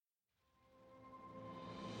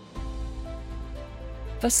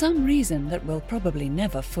For some reason that we'll probably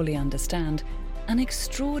never fully understand, an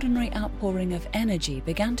extraordinary outpouring of energy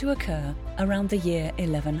began to occur around the year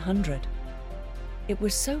 1100. It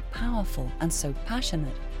was so powerful and so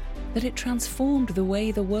passionate that it transformed the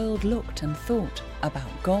way the world looked and thought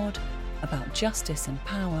about God, about justice and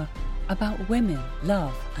power, about women,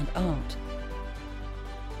 love and art.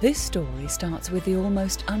 This story starts with the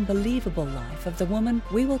almost unbelievable life of the woman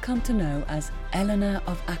we will come to know as Alienor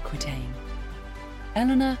of Aquitaine.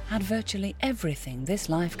 Alienor had virtually everything this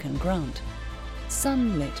life can grant: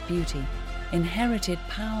 sunlit beauty, inherited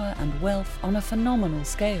power and wealth on a phenomenal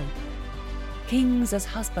scale, kings as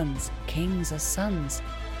husbands, kings as sons.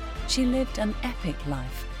 She lived an epic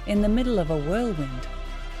life in the middle of a whirlwind,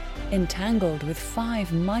 entangled with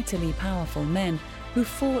 5 mightily powerful men who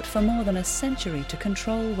fought for more than a century to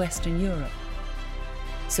control Western Europe.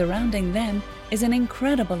 Surrounding them is an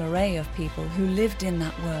incredible array of people who lived in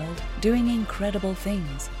that world, doing incredible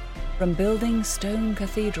things, from building stone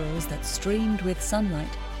cathedrals that streamed with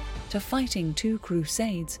sunlight, to fighting 2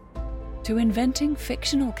 crusades, to inventing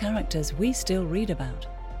fictional characters we still read about.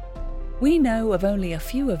 We know of only a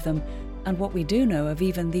few of them, and what we do know of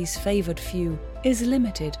even these favoured few is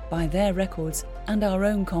limited by their records and our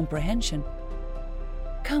own comprehension.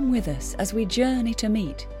 Come with us as we journey to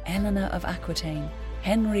meet Alienor of Aquitaine,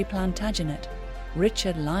 Henry Plantagenet,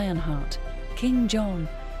 Richard Lionheart, King John,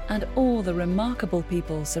 and all the remarkable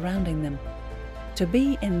people surrounding them. To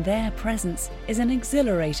be in their presence is an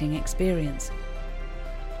exhilarating experience.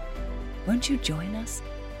 Won't you join us?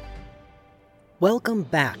 Welcome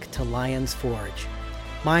back to Lion's Forge.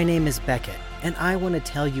 My name is Beckett, and I want to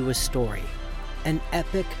tell you a story. An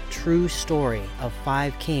epic, true story of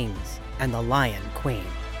 5 kings and the Lion Queen.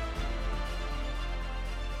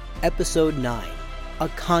 Episode 9. A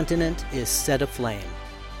Continent is Set Aflame.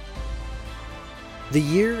 The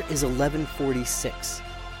year is 1146.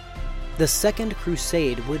 The Second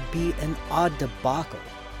Crusade would be an odd debacle.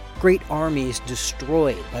 Great armies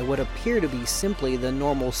destroyed by what appear to be simply the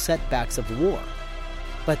normal setbacks of war.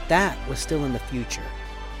 But that was still in the future.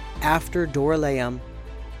 After Dorylaeum,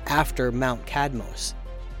 after Mount Cadmos,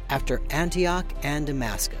 after Antioch and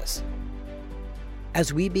Damascus.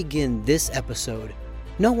 As we begin this episode,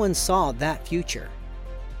 no one saw that future.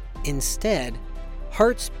 Instead,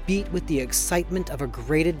 hearts beat with the excitement of a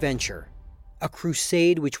great adventure, a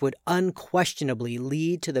crusade which would unquestionably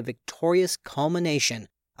lead to the victorious culmination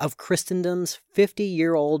of Christendom's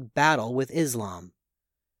 50-year-old battle with Islam.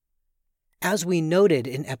 As we noted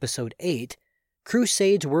in Episode 8,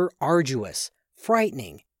 crusades were arduous,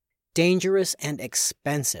 frightening, dangerous, and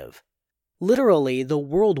expensive. Literally the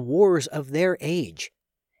world wars of their age,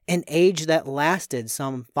 an age that lasted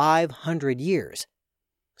some 500 years.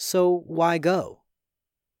 So why go?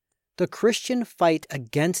 The Christian fight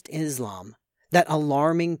against Islam, that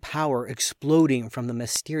alarming power exploding from the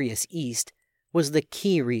mysterious East, was the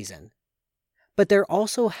key reason. But there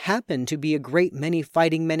also happened to be a great many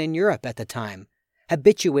fighting men in Europe at the time,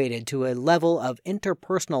 habituated to a level of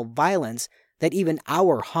interpersonal violence that even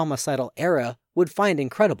our homicidal era would find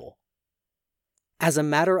incredible. As a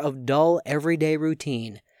matter of dull everyday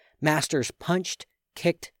routine, masters punched,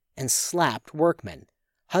 kicked, and slapped workmen,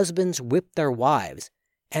 husbands whipped their wives,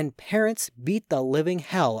 and parents beat the living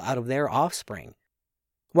hell out of their offspring,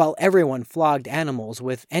 while everyone flogged animals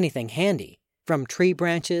with anything handy, from tree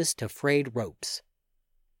branches to frayed ropes.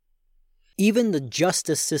 Even the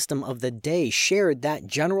justice system of the day shared that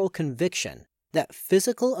general conviction that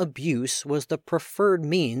physical abuse was the preferred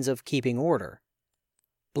means of keeping order.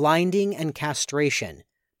 Blinding and castration,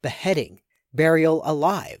 beheading, burial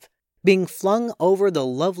alive, being flung over the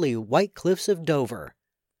lovely white cliffs of Dover,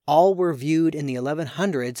 all were viewed in the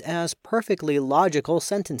 1100s as perfectly logical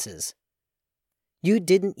sentences. You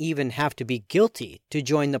didn't even have to be guilty to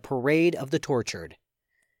join the parade of the tortured.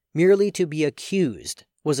 Merely to be accused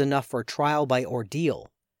was enough for trial by ordeal,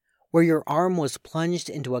 where your arm was plunged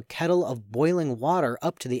into a kettle of boiling water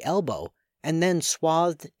up to the elbow and then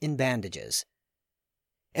swathed in bandages.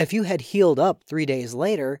 If you had healed up 3 days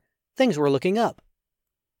later, things were looking up.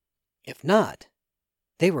 If not,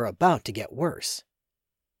 they were about to get worse.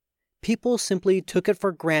 People simply took it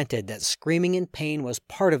for granted that screaming in pain was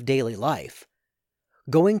part of daily life.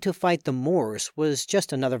 Going to fight the Moors was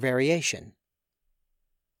just another variation.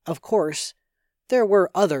 Of course, there were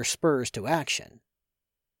other spurs to action.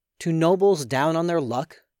 To nobles down on their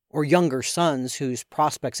luck, or younger sons whose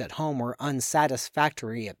prospects at home were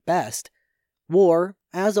unsatisfactory at best, war,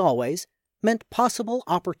 as always, meant possible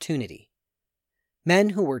opportunity. Men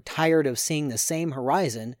who were tired of seeing the same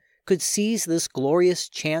horizon could seize this glorious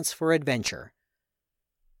chance for adventure.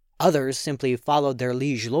 Others simply followed their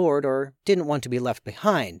liege lord or didn't want to be left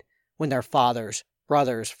behind when their fathers,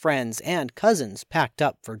 brothers, friends, and cousins packed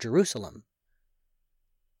up for Jerusalem.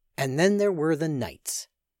 And then there were the knights.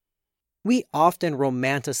 We often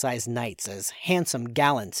romanticize knights as handsome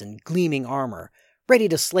gallants in gleaming armor, ready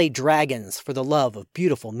to slay dragons for the love of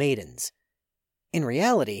beautiful maidens. In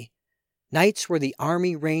reality, knights were the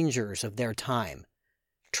army rangers of their time,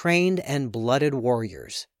 trained and blooded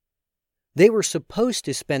warriors. They were supposed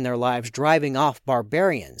to spend their lives driving off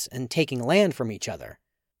barbarians and taking land from each other.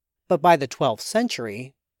 But by the 12th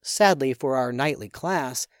century, sadly for our knightly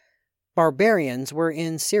class, barbarians were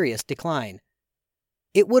in serious decline.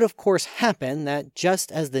 It would of course happen that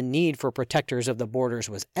just as the need for protectors of the borders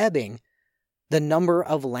was ebbing, the number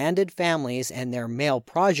of landed families and their male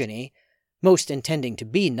progeny, most intending to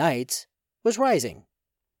be knights, was rising.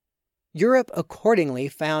 Europe accordingly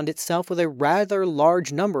found itself with a rather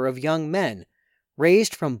large number of young men,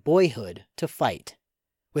 raised from boyhood to fight,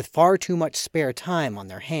 with far too much spare time on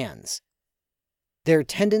their hands. Their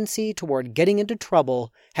tendency toward getting into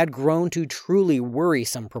trouble had grown to truly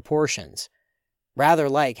worrisome proportions, rather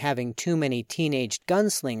like having too many teenaged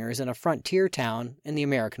gunslingers in a frontier town in the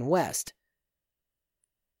American West.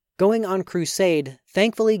 Going on crusade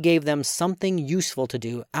thankfully gave them something useful to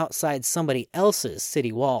do outside somebody else's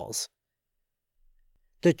city walls.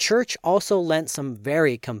 The church also lent some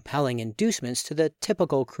very compelling inducements to the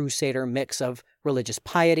typical crusader mix of religious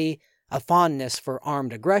piety, a fondness for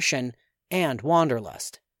armed aggression, and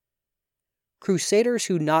wanderlust. Crusaders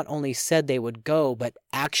who not only said they would go but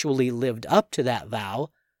actually lived up to that vow,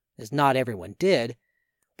 as not everyone did,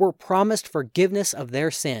 were promised forgiveness of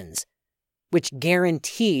their sins, which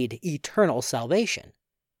guaranteed eternal salvation.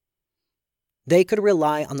 They could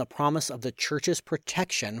rely on the promise of the church's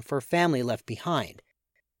protection for family left behind,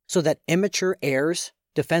 so that immature heirs,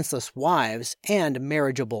 defenseless wives, and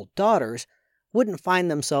marriageable daughters wouldn't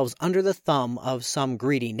find themselves under the thumb of some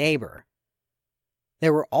greedy neighbor.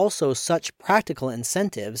 There were also such practical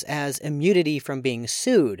incentives as immunity from being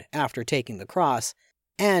sued after taking the cross,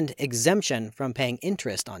 and exemption from paying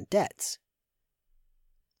interest on debts.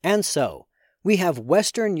 And so, we have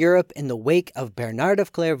Western Europe in the wake of Bernard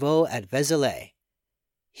of Clairvaux at Vézelay.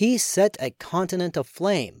 He set a continent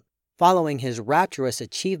aflame, following his rapturous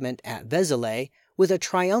achievement at Vézelay with a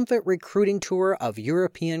triumphant recruiting tour of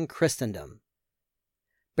European Christendom.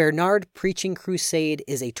 Bernard preaching crusade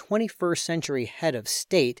is a 21st century head of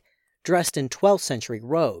state dressed in 12th century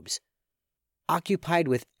robes, occupied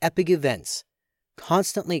with epic events,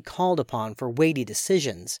 constantly called upon for weighty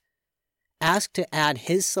decisions, asked to add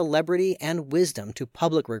his celebrity and wisdom to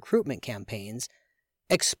public recruitment campaigns,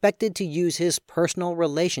 expected to use his personal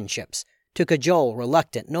relationships to cajole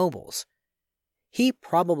reluctant nobles. He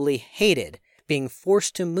probably hated being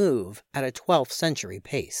forced to move at a 12th century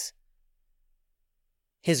pace.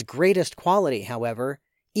 His greatest quality, however,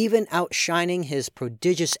 even outshining his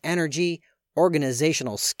prodigious energy,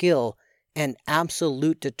 organizational skill, and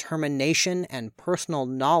absolute determination and personal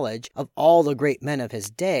knowledge of all the great men of his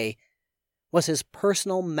day, was his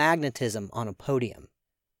personal magnetism on a podium.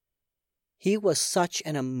 He was such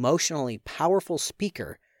an emotionally powerful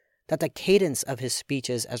speaker that the cadence of his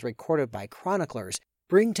speeches as recorded by chroniclers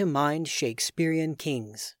bring to mind Shakespearean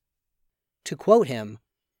kings. To quote him,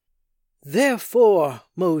 "Therefore,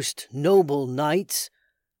 most noble knights,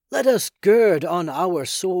 let us gird on our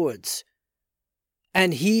swords.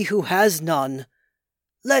 And he who has none,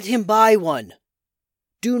 let him buy one.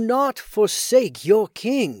 Do not forsake your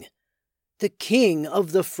king, the king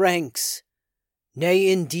of the Franks. Nay,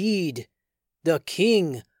 indeed, the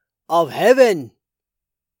king of heaven."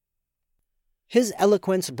 His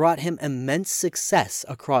eloquence brought him immense success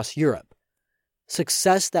across Europe,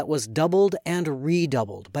 success that was doubled and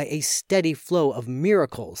redoubled by a steady flow of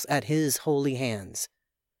miracles at his holy hands.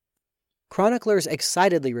 Chroniclers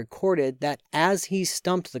excitedly recorded that as he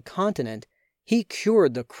stumped the continent, he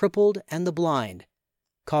cured the crippled and the blind,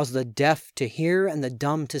 caused the deaf to hear and the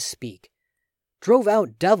dumb to speak, drove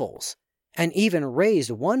out devils, and even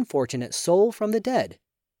raised one fortunate soul from the dead.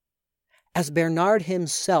 As Bernard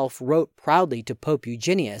himself wrote proudly to Pope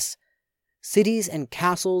Eugenius, "Cities and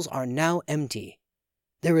castles are now empty.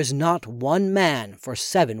 There is not one man for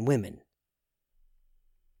 7 women."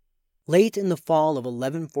 Late in the fall of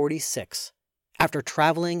 1146, after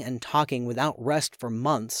traveling and talking without rest for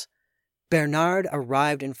months, Bernard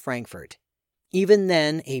arrived in Frankfurt, even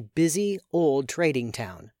then a busy, old trading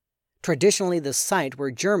town, traditionally the site where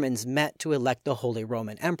Germans met to elect the Holy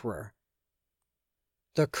Roman Emperor.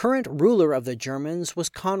 The current ruler of the Germans was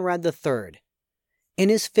Conrad III. In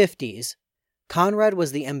his 50s, Conrad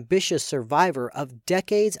was the ambitious survivor of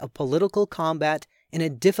decades of political combat in a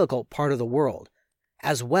difficult part of the world,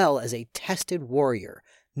 as well as a tested warrior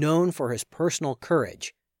known for his personal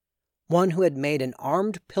courage, one who had made an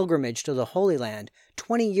armed pilgrimage to the Holy Land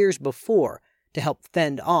 20 years before to help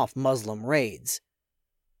fend off Muslim raids.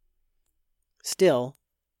 Still,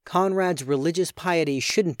 Conrad's religious piety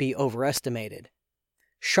shouldn't be overestimated.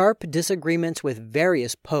 Sharp disagreements with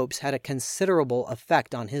various popes had a considerable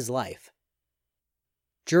effect on his life.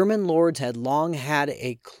 German lords had long had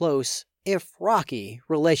a close, if rocky,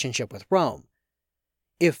 relationship with Rome.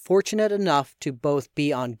 If fortunate enough to both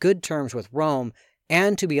be on good terms with Rome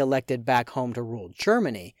and to be elected back home to rule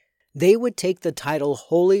Germany, they would take the title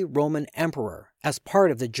Holy Roman Emperor as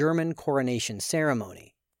part of the German coronation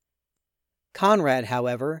ceremony. Conrad,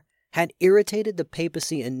 however, had irritated the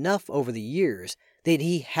papacy enough over the years that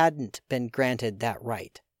he hadn't been granted that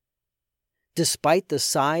right. Despite the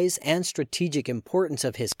size and strategic importance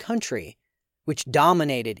of his country, which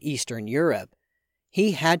dominated Eastern Europe,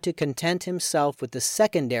 he had to content himself with the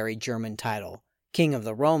secondary German title, King of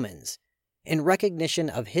the Romans, in recognition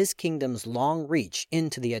of his kingdom's long reach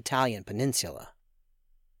into the Italian peninsula.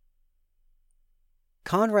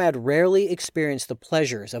 Conrad rarely experienced the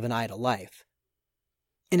pleasures of an idle life.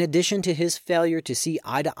 In addition to his failure to see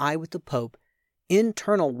eye to eye with the Pope,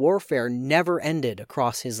 internal warfare never ended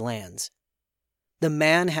across his lands. The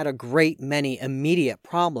man had a great many immediate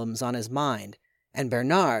problems on his mind, and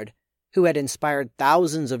Bernard, who had inspired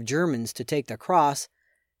thousands of Germans to take the cross,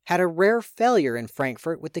 had a rare failure in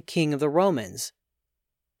Frankfurt with the King of the Romans.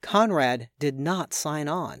 Conrad did not sign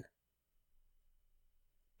on.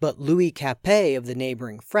 But Louis Capet of the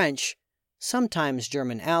neighboring French, sometimes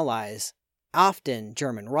German allies, often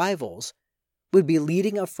German rivals, would be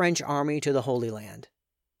leading a French army to the Holy Land.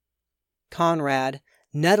 Conrad,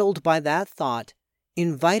 nettled by that thought,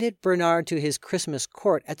 invited Bernard to his Christmas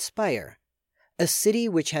court at Speyer, a city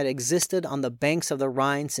which had existed on the banks of the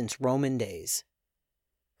Rhine since Roman days.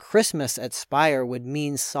 Christmas at Speyer would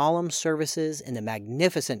mean solemn services in the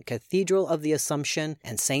magnificent Cathedral of the Assumption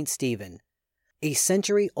and St. Stephen, a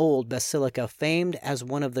century-old basilica famed as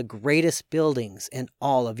one of the greatest buildings in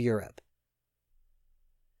all of Europe.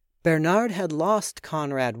 Bernard had lost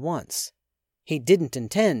Conrad once. He didn't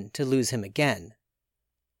intend to lose him again.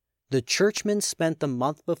 The churchman spent the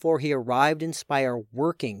month before he arrived in Speyer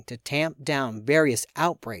working to tamp down various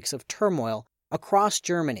outbreaks of turmoil across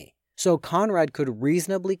Germany, so Conrad could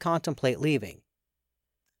reasonably contemplate leaving.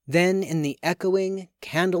 Then, in the echoing,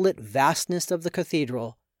 candlelit vastness of the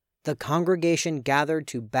cathedral, the congregation gathered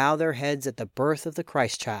to bow their heads at the birth of the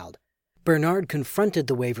Christ child. Bernard confronted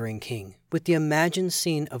the wavering king with the imagined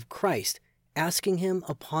scene of Christ asking him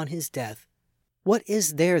upon his death, "What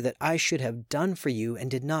is there that I should have done for you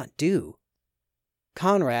and did not do?"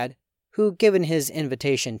 Conrad, who, given his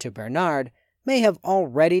invitation to Bernard, may have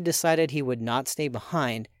already decided he would not stay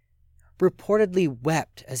behind, reportedly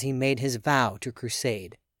wept as he made his vow to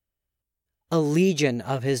crusade. A legion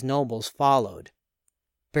of his nobles followed.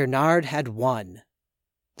 Bernard had won.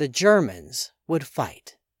 The Germans would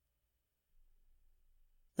fight.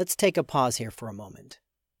 Let's take a pause here for a moment.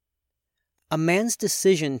 A man's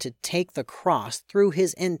decision to take the cross threw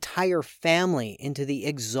his entire family into the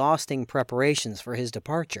exhausting preparations for his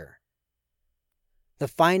departure. The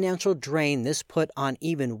financial drain this put on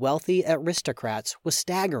even wealthy aristocrats was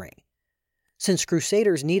staggering, since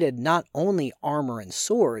crusaders needed not only armor and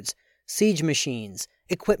swords, siege machines,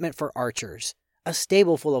 equipment for archers, a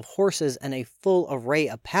stable full of horses and a full array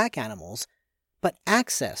of pack animals, but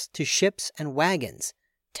access to ships and wagons,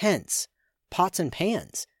 tents, pots and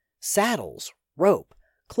pans, saddles, rope,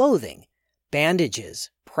 clothing, bandages,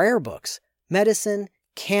 prayer books, medicine,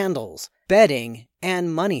 candles, bedding,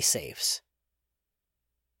 and money safes.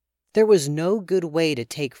 There was no good way to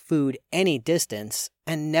take food any distance,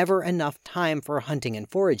 and never enough time for hunting and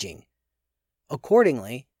foraging.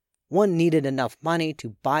 Accordingly, one needed enough money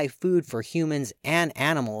to buy food for humans and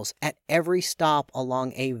animals at every stop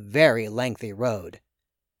along a very lengthy road.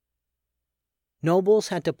 Nobles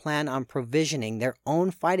had to plan on provisioning their own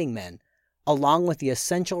fighting men, along with the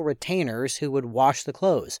essential retainers who would wash the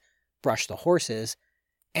clothes, brush the horses,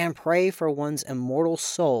 and pray for one's immortal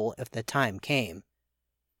soul if the time came.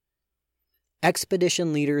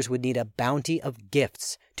 Expedition leaders would need a bounty of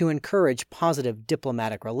gifts to encourage positive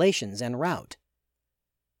diplomatic relations en route.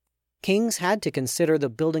 Kings had to consider the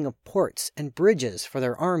building of ports and bridges for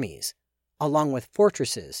their armies, along with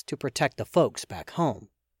fortresses to protect the folks back home.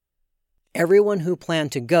 Everyone who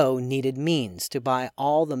planned to go needed means to buy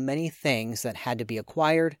all the many things that had to be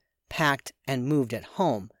acquired, packed, and moved at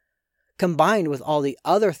home, combined with all the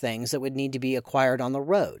other things that would need to be acquired on the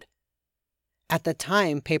road. At the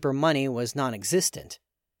time, paper money was non-existent.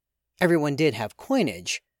 Everyone did have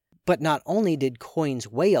coinage, but not only did coins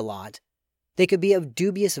weigh a lot, they could be of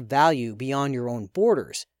dubious value beyond your own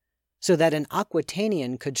borders, so that an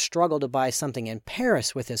Aquitanian could struggle to buy something in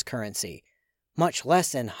Paris with his currency, much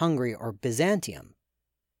less in Hungary or Byzantium.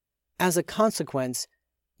 As a consequence,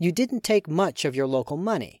 you didn't take much of your local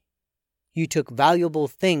money. You took valuable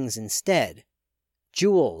things instead: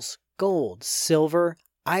 jewels, gold, silver,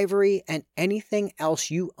 ivory, and anything else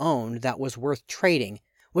you owned that was worth trading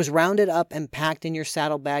was rounded up and packed in your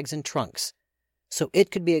saddlebags and trunks, so it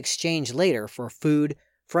could be exchanged later for food,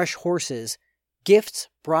 fresh horses, gifts,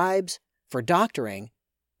 bribes, for doctoring,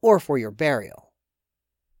 or for your burial.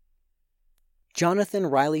 Jonathan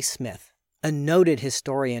Riley Smith, a noted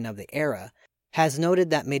historian of the era, has noted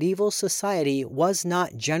that medieval society was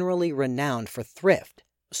not generally renowned for thrift,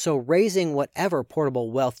 so raising whatever portable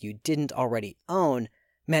wealth you didn't already own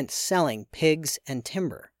meant selling pigs and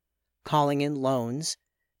timber, calling in loans,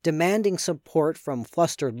 demanding support from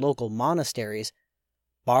flustered local monasteries,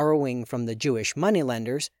 borrowing from the Jewish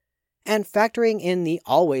moneylenders, and factoring in the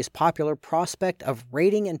always popular prospect of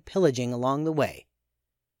raiding and pillaging along the way.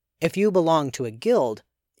 If you belonged to a guild,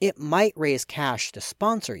 it might raise cash to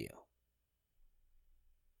sponsor you.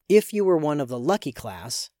 If you were one of the lucky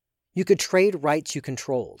class, you could trade rights you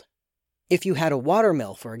controlled. If you had a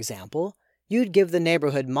watermill, for example, you'd give the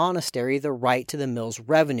neighborhood monastery the right to the mill's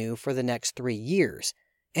revenue for the next 3 years,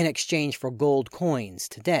 in exchange for gold coins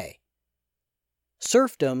today.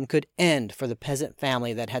 Serfdom could end for the peasant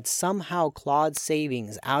family that had somehow clawed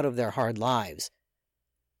savings out of their hard lives.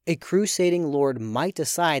 A crusading lord might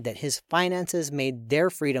decide that his finances made their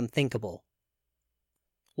freedom thinkable.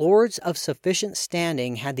 Lords of sufficient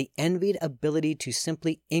standing had the envied ability to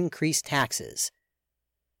simply increase taxes.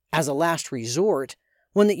 As a last resort,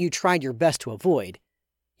 one that you tried your best to avoid,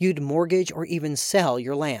 you'd mortgage or even sell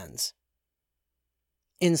your lands.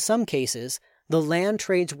 In some cases, the land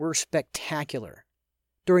trades were spectacular.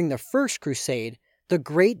 During the First Crusade, the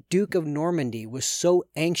great Duke of Normandy was so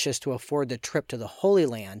anxious to afford the trip to the Holy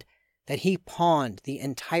Land that he pawned the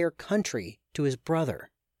entire country to his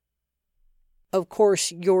brother. Of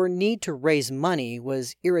course, your need to raise money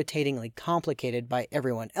was irritatingly complicated by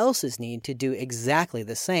everyone else's need to do exactly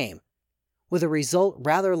the same, with a result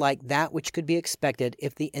rather like that which could be expected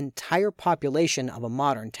if the entire population of a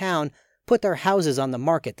modern town put their houses on the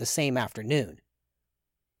market the same afternoon.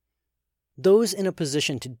 Those in a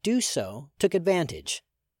position to do so took advantage,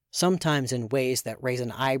 sometimes in ways that raise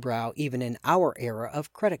an eyebrow even in our era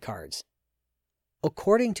of credit cards.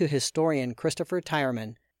 According to historian Christopher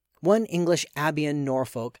Tyerman, one English abbey in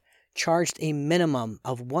Norfolk charged a minimum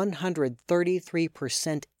of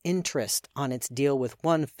 133% interest on its deal with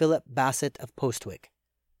one Philip Bassett of Postwick.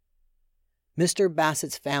 Mr.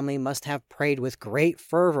 Bassett's family must have prayed with great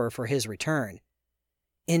fervor for his return.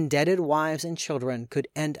 Indebted wives and children could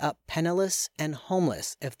end up penniless and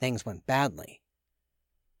homeless if things went badly.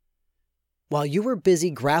 While you were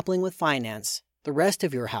busy grappling with finance, the rest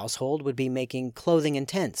of your household would be making clothing and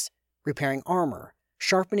tents, repairing armor,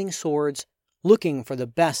 sharpening swords, looking for the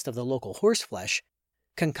best of the local horseflesh,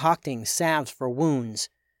 concocting salves for wounds,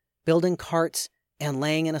 building carts, and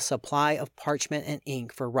laying in a supply of parchment and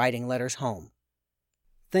ink for writing letters home.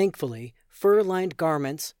 Thankfully, fur-lined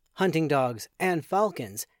garments, hunting dogs, and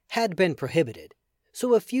falcons had been prohibited,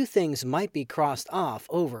 so a few things might be crossed off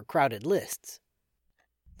over crowded lists.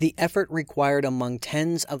 The effort required among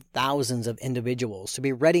tens of thousands of individuals to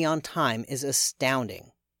be ready on time is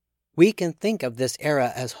astounding. We can think of this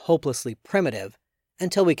era as hopelessly primitive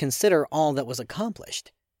until we consider all that was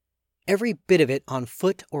accomplished. Every bit of it on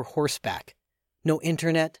foot or horseback. No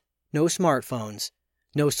internet, no smartphones,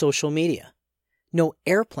 no social media, no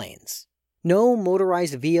airplanes, no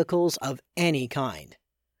motorized vehicles of any kind,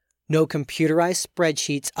 no computerized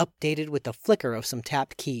spreadsheets updated with the flicker of some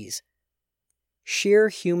tapped keys. Sheer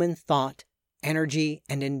human thought, energy,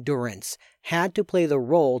 and endurance had to play the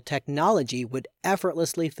role technology would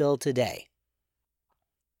effortlessly fill today.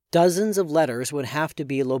 Dozens of letters would have to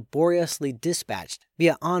be laboriously dispatched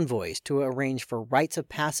via envoys to arrange for rites of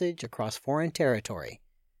passage across foreign territory.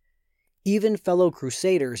 Even fellow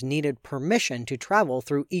crusaders needed permission to travel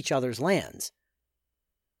through each other's lands.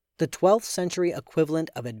 The 12th century equivalent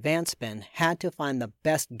of advancemen had to find the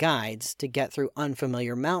best guides to get through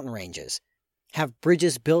unfamiliar mountain ranges, have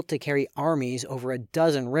bridges built to carry armies over a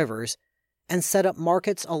dozen rivers, and set up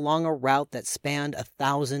markets along a route that spanned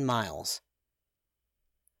 1,000 miles.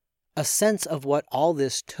 A sense of what all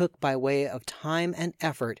this took by way of time and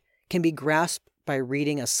effort can be grasped by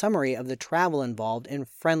reading a summary of the travel involved in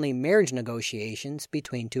friendly marriage negotiations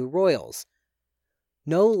between two royals.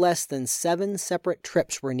 no less than 7 separate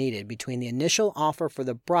trips were needed between the initial offer for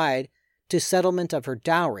the bride to settlement of her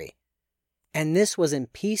dowry, and this was in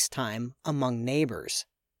peacetime among neighbors.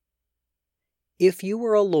 If you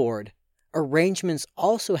were a lord, arrangements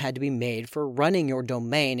also had to be made for running your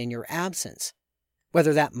domain in your absence,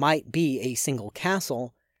 whether that might be a single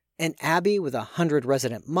castle, an abbey with 100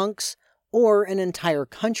 resident monks, or an entire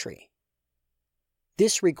country.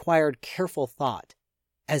 This required careful thought,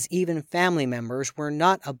 as even family members were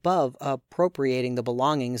not above appropriating the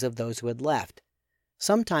belongings of those who had left,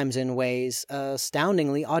 sometimes in ways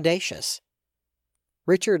astoundingly audacious.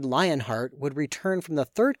 Richard Lionheart would return from the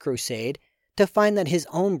Third Crusade to find that his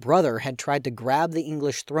own brother had tried to grab the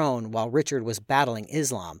English throne while Richard was battling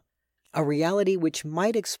Islam, a reality which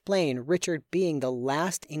might explain Richard being the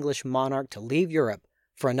last English monarch to leave Europe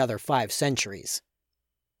for another 5 centuries.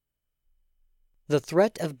 The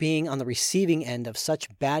threat of being on the receiving end of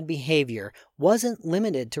such bad behavior wasn't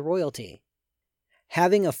limited to royalty.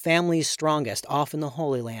 Having a family's strongest off in the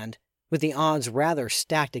Holy Land, with the odds rather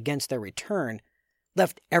stacked against their return,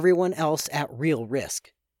 left everyone else at real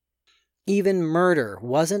risk. Even murder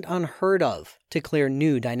wasn't unheard of to clear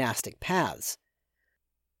new dynastic paths.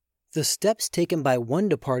 The steps taken by one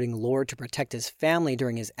departing lord to protect his family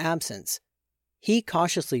during his absence, he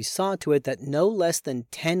cautiously saw to it that no less than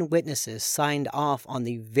 10 witnesses signed off on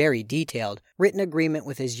the very detailed written agreement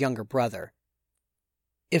with his younger brother.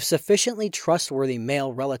 If sufficiently trustworthy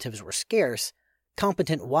male relatives were scarce,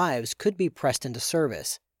 competent wives could be pressed into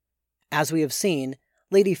service. As we have seen,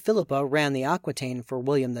 Lady Philippa ran the Aquitaine for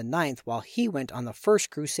William IX while he went on the First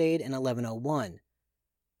Crusade in 1101.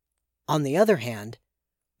 On the other hand,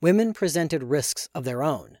 women presented risks of their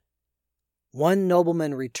own. One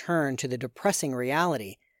nobleman returned to the depressing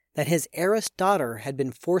reality that his heiress daughter had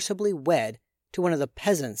been forcibly wed to one of the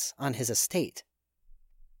peasants on his estate.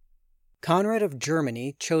 Conrad of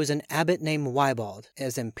Germany chose an abbot named Wibold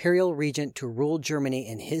as imperial regent to rule Germany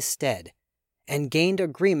in his stead, and gained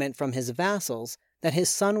agreement from his vassals that his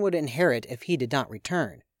son would inherit if he did not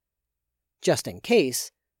return. Just in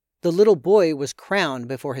case, the little boy was crowned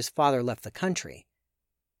before his father left the country.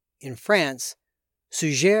 In France,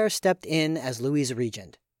 Suger stepped in as Louis's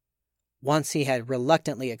regent. Once he had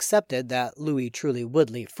reluctantly accepted that Louis truly would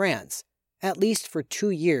leave France, at least for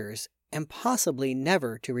 2 years, and possibly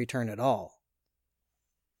never to return at all.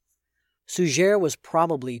 Suger was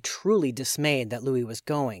probably truly dismayed that Louis was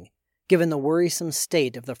going, given the worrisome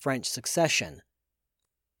state of the French succession.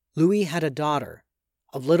 Louis had a daughter,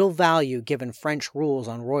 of little value given French rules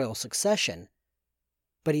on royal succession,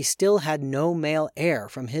 but he still had no male heir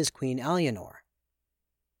from his Queen Alienor.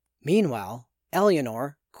 Meanwhile,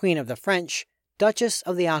 Alienor, Queen of the French, Duchess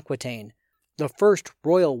of the Aquitaine, the first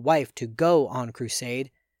royal wife to go on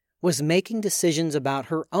crusade, was making decisions about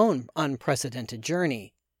her own unprecedented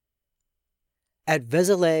journey. At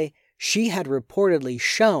Vézelay, she had reportedly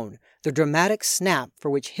shown the dramatic snap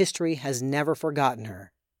for which history has never forgotten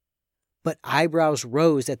her. But eyebrows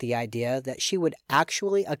rose at the idea that she would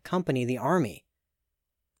actually accompany the army.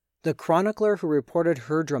 The chronicler who reported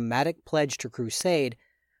her dramatic pledge to crusade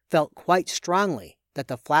felt quite strongly that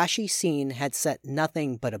the flashy scene had set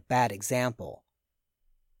nothing but a bad example.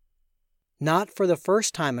 Not for the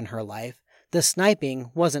first time in her life, the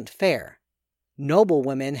sniping wasn't fair. Noble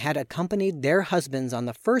women had accompanied their husbands on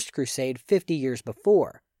the First Crusade 50 years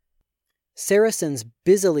before. Saracens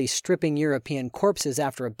busily stripping European corpses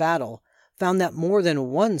after a battle found that more than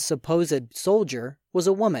one supposed soldier was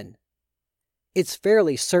a woman. It's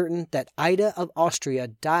fairly certain that Ida of Austria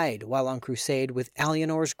died while on crusade with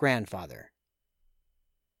Alienor's grandfather.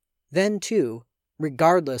 Then, too,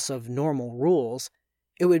 regardless of normal rules,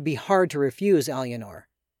 it would be hard to refuse Alienor,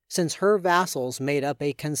 since her vassals made up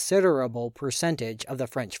a considerable percentage of the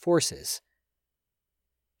French forces.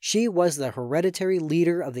 She was the hereditary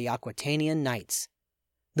leader of the Aquitanian Knights,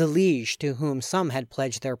 the liege to whom some had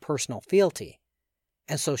pledged their personal fealty,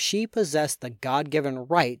 and so she possessed the God-given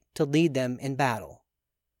right to lead them in battle.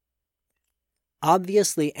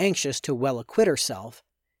 Obviously anxious to well acquit herself,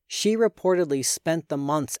 she reportedly spent the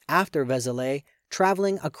months after Vézelay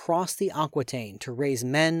traveling across the Aquitaine to raise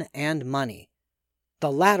men and money,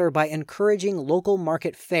 the latter by encouraging local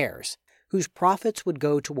market fairs, whose profits would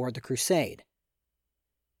go toward the crusade.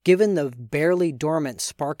 Given the barely dormant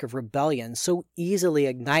spark of rebellion so easily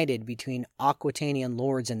ignited between Aquitanian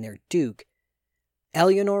lords and their duke,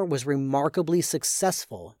 Alienor was remarkably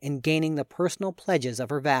successful in gaining the personal pledges of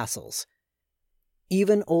her vassals.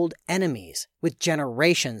 Even old enemies with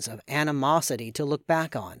generations of animosity to look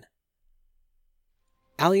back on.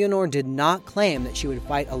 Alienor did not claim that she would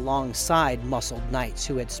fight alongside muscled knights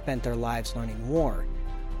who had spent their lives learning war.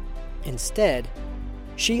 Instead,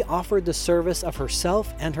 She offered the service of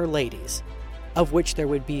herself and her ladies, of which there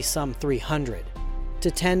would be some 300,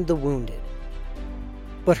 to tend the wounded.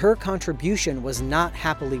 But her contribution was not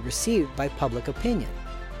happily received by public opinion.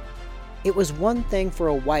 It was one thing for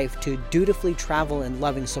a wife to dutifully travel in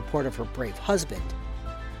loving support of her brave husband,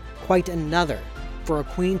 quite another for a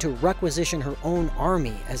queen to requisition her own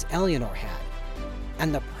army as Alienor had,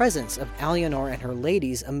 and the presence of Alienor and her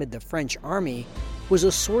ladies amid the French army was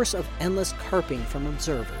a source of endless carping from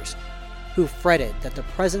observers, who fretted that the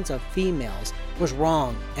presence of females was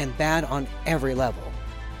wrong and bad on every level.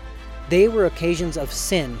 They were occasions of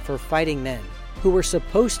sin for fighting men, who were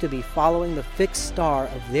supposed to be following the fixed star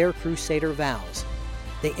of their crusader vows.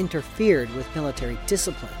 They interfered with military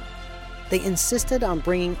discipline. They insisted on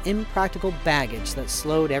bringing impractical baggage that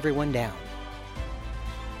slowed everyone down.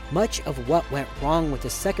 Much of what went wrong with the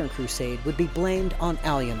Second Crusade would be blamed on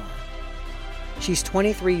Alienor. She's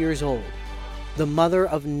 23 years old, the mother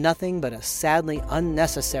of nothing but a sadly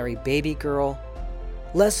unnecessary baby girl,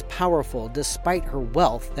 less powerful despite her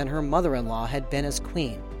wealth than her mother-in-law had been as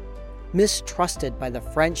queen, mistrusted by the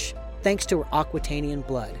French thanks to her Aquitanian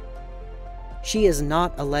blood. She is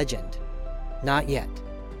not a legend, not yet.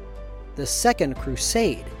 The Second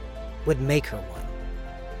Crusade would make her one.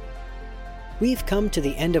 We've come to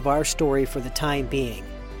the end of our story for the time being.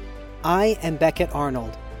 I am Beckett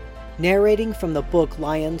Arnold, narrating from the book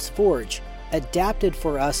Lion's Forge, adapted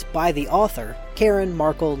for us by the author, Karen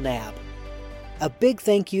Markle Knabb. A big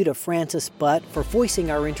thank you to Francis Butt for voicing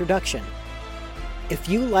our introduction. If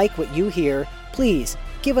you like what you hear, please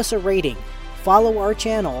give us a rating, follow our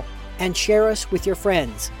channel, and share us with your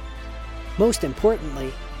friends. Most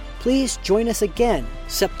importantly, please join us again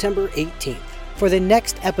September 18th for the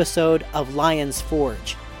next episode of Lion's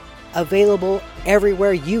Forge, available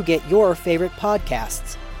everywhere you get your favorite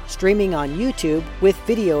podcasts, streaming on YouTube with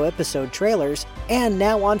video episode trailers, and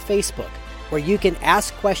now on Facebook, where you can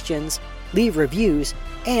ask questions, leave reviews,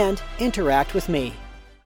 and interact with me.